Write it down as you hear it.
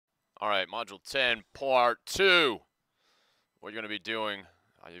All right, Module 10, Part 2. What you're going to be doing,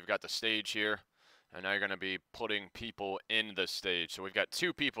 you've got the stage here, and now you're going to be putting people in the stage. So we've got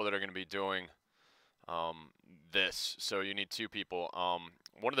two people that are going to be doing this. So you need two people.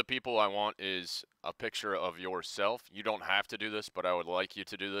 One of the people I want is a picture of yourself. You don't have to do this, but I would like you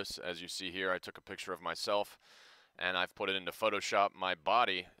to do this. As you see here, I took a picture of myself, and I've put it into Photoshop. My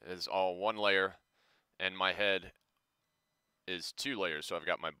body is all one layer, and my head is two layers. So I've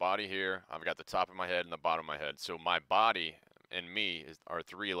got my body here, I've got the top of my head and the bottom of my head. So my body and me are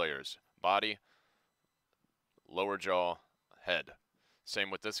three layers: body, lower jaw, head.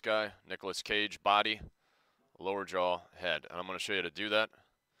 Same with this guy, Nicolas Cage, body, lower jaw, head. And I'm going to show you how to do that.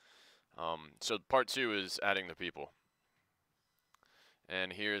 So part 2 is adding the people.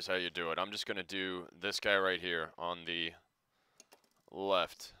 And here's how you do it. I'm just going to do this guy right here on the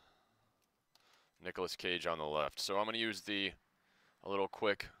left. Nicolas Cage on the left. So I'm going to use a little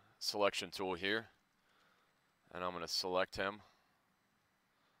quick selection tool here, and I'm going to select him.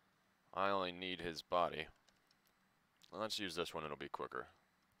 I only need his body. Well, let's use this one, it'll be quicker.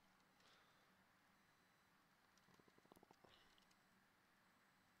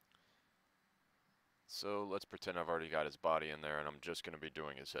 So let's pretend I've already got his body in there, and I'm just going to be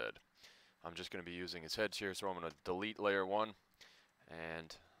doing his head. I'm just going to be using his head here, so I'm going to delete layer 1,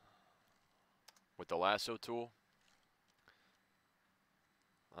 and with the lasso tool,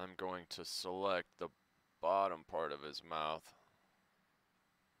 I'm going to select the bottom part of his mouth,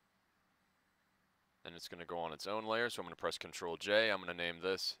 and it's going to go on its own layer. So I'm going to press Control J. I'm going to name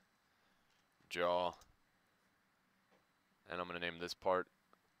this jaw, and I'm going to name this part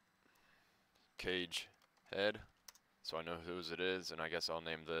Cage Head, so I know whose it is, and I guess I'll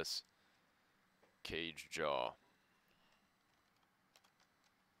name this Cage Jaw.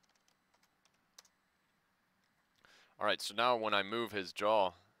 Alright, so now when I move his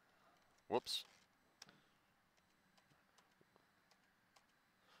jaw, whoops.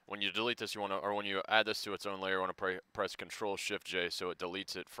 When you delete this, you want to, or when you add this to its own layer, you want to press Control Shift J so it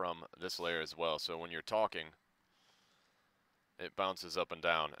deletes it from this layer as well. So when you're talking, it bounces up and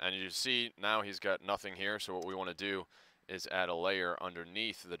down. And you see now he's got nothing here, so what we want to do is add a layer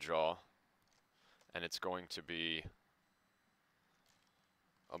underneath the jaw, and it's going to be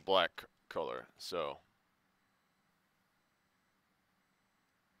a black color. So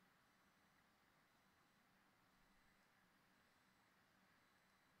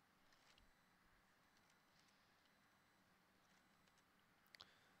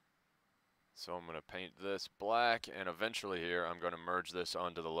I'm going to paint this black, and eventually here I'm going to merge this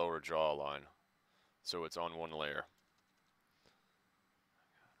onto the lower jaw line, so it's on one layer.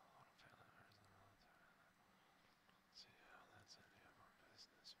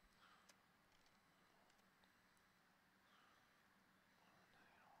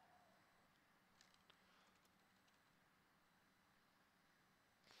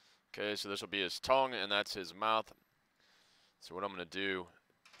 Okay, so this will be his tongue, and that's his mouth. So what I'm going to do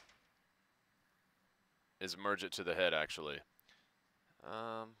is merge it to the head, actually.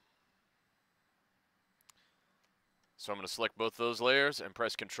 So I'm going to select both those layers and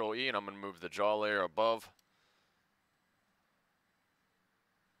press Control E, and I'm going to move the jaw layer above.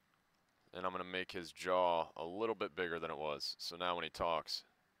 And I'm going to make his jaw a little bit bigger than it was. So now when he talks,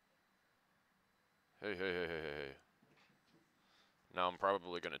 hey, hey, hey, hey, hey. Now I'm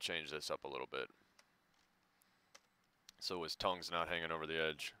probably going to change this up a little bit, so his tongue's not hanging over the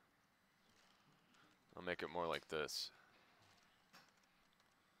edge. I'll make it more like this.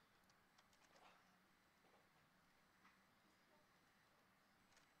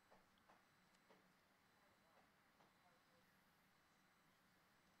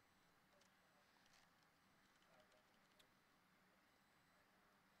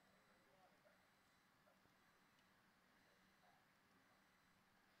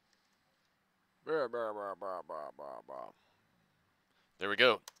 There we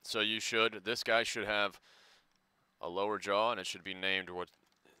go. So this guy should have a lower jaw, and it should be named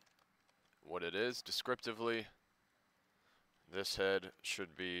what it is descriptively. This head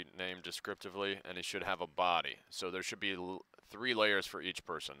should be named descriptively, and he should have a body. So there should be 3 layers for each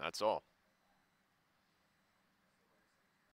person. That's all.